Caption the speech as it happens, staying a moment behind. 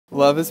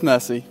Love is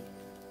messy.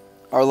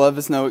 Our love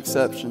is no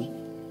exception.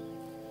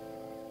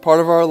 Part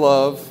of our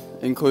love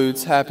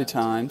includes happy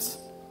times,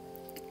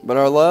 but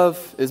our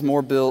love is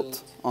more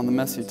built on the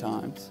messy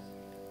times,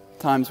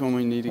 times when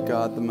we needed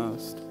God the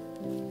most.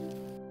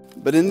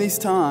 But in these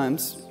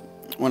times,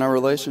 when our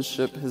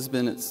relationship has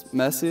been its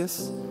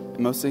messiest and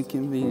most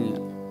inconvenient,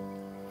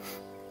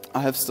 I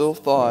have still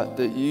thought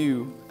that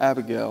you,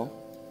 Abigail,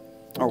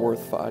 are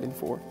worth fighting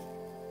for.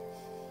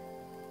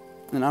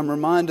 And I'm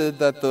reminded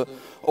that the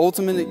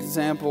ultimate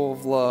example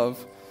of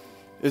love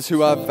is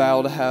who I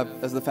vow to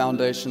have as the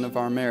foundation of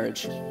our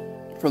marriage.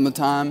 From the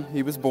time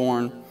he was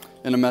born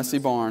in a messy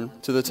barn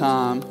to the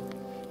time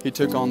he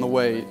took on the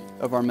weight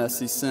of our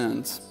messy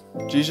sins,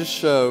 Jesus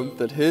showed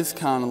that his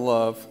kind of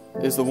love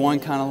is the one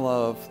kind of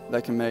love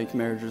that can make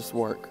marriages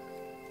work.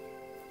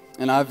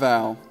 And I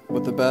vow,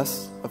 with the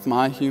best of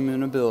my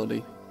human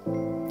ability,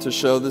 to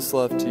show this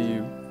love to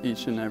you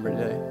each and every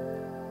day.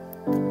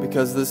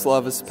 Because this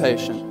love is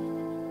patient,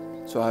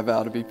 so I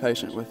vow to be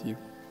patient with you.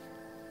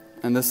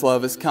 And this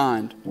love is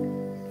kind,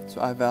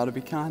 so I vow to be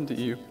kind to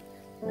you.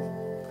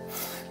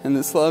 And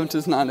this love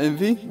does not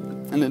envy,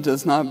 and it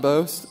does not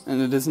boast,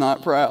 and it is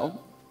not proud,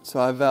 so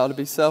I vow to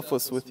be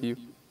selfless with you.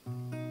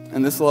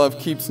 And this love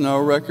keeps no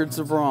records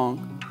of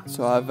wrong,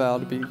 so I vow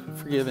to be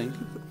forgiving.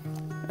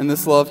 And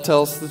this love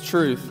tells the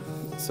truth,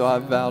 so I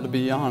vow to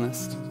be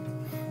honest.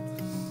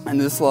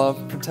 And this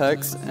love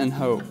protects and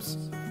hopes,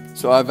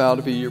 so I vow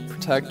to be your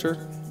protector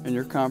and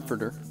your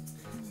comforter.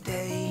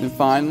 And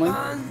finally,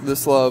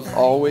 this love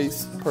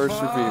always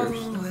perseveres.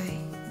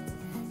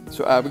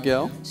 So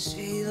Abigail,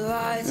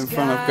 in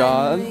front of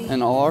God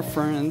and all our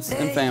friends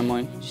and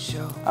family,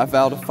 I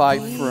vow to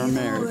fight for our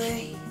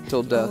marriage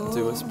till death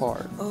do us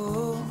part.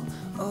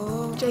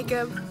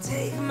 Jacob,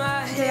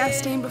 today I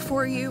stand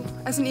before you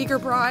as an eager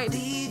bride,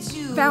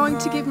 vowing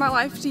to give my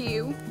life to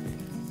you.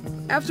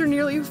 After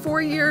nearly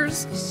 4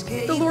 years,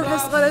 the Lord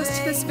has led us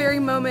to this very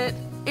moment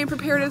and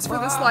prepared us for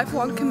this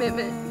lifelong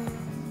commitment.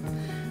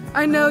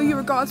 I know you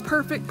are God's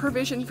perfect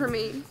provision for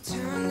me.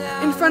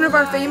 In front of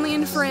our family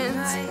and friends,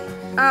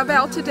 I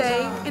vow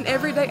today and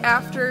every day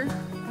after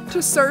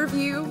to serve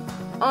you,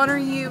 honor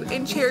you,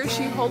 and cherish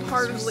you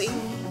wholeheartedly.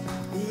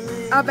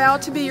 I vow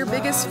to be your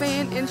biggest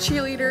fan and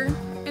cheerleader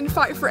and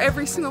fight for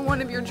every single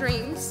one of your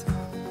dreams.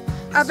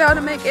 I vow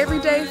to make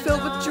every day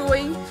filled with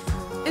joy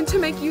and to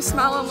make you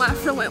smile and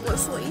laugh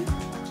relentlessly.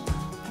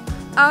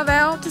 I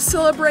vow to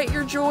celebrate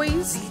your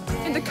joys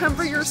and to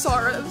comfort your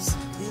sorrows.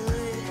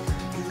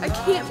 I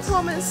can't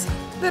promise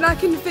that I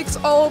can fix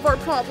all of our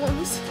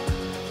problems,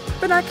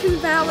 but I can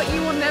vow that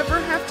you will never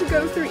have to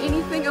go through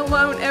anything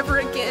alone ever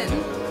again.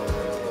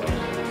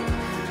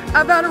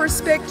 I vow to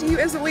respect you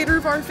as the leader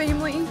of our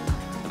family.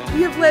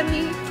 You have led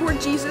me toward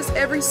Jesus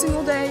every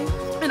single day,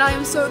 and I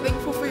am so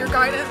thankful for your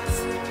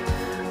guidance.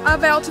 I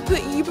vow to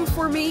put you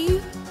before me,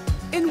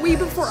 and we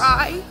before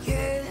I.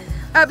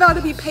 I vow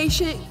to be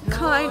patient,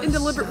 kind, and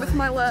deliberate with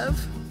my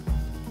love.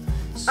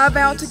 I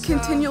vow to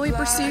continually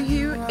pursue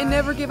you and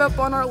never give up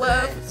on our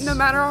love, no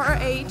matter our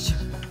age.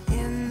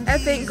 I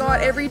thank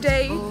God every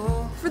day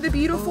for the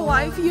beautiful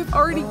life you have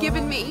already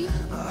given me.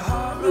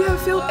 You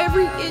have filled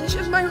every inch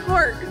of my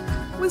heart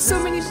with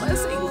so many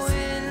blessings.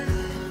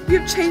 You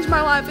have changed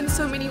my life in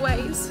so many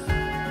ways.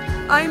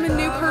 I am a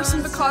new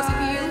person because of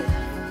you,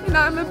 and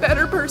I am a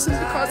better person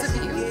because of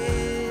you.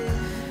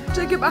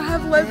 Jacob, I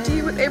have loved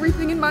you with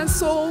everything in my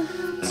soul,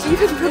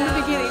 even from the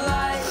beginning.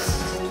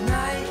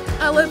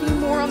 I love you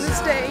more on this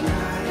day,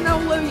 and I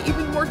will love you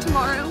even more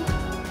tomorrow.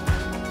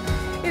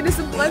 It is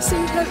a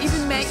blessing to have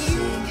even met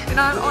you, and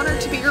I am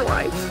honored to be your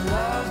wife.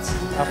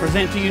 I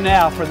present to you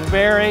now for the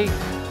very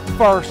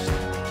first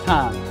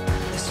time,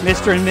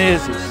 Mr. and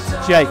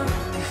Mrs. Jacob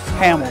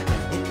Hamilton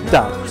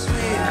Dyer.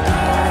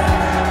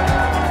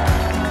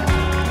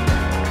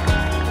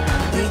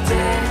 We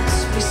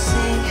dance, we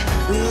sing,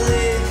 we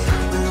live,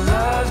 we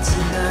love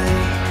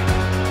tonight.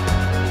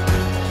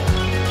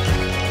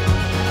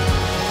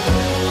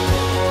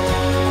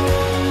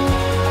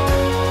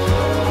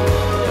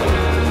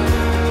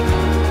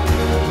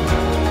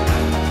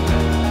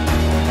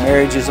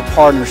 Marriage is a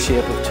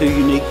partnership of two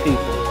unique people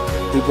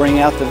who bring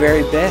out the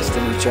very best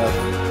in each other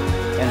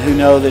and who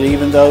know that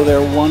even though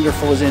they're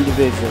wonderful as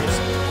individuals,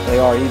 they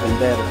are even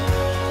better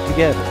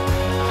together.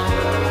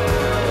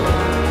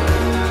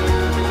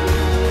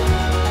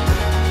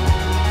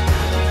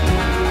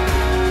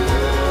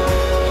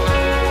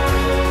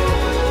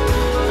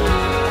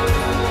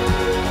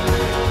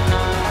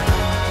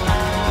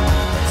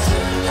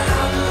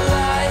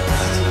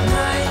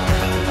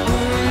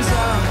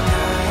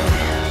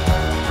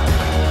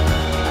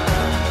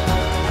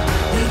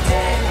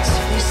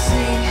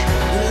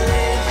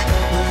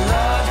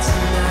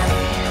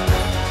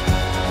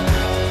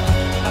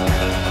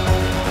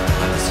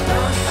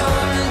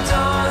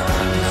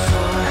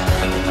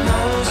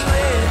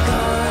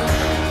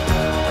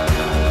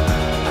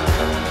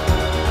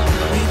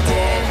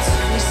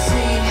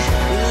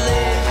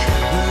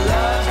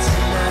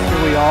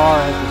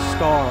 At the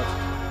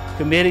start,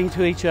 committing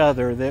to each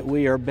other that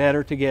we are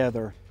better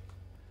together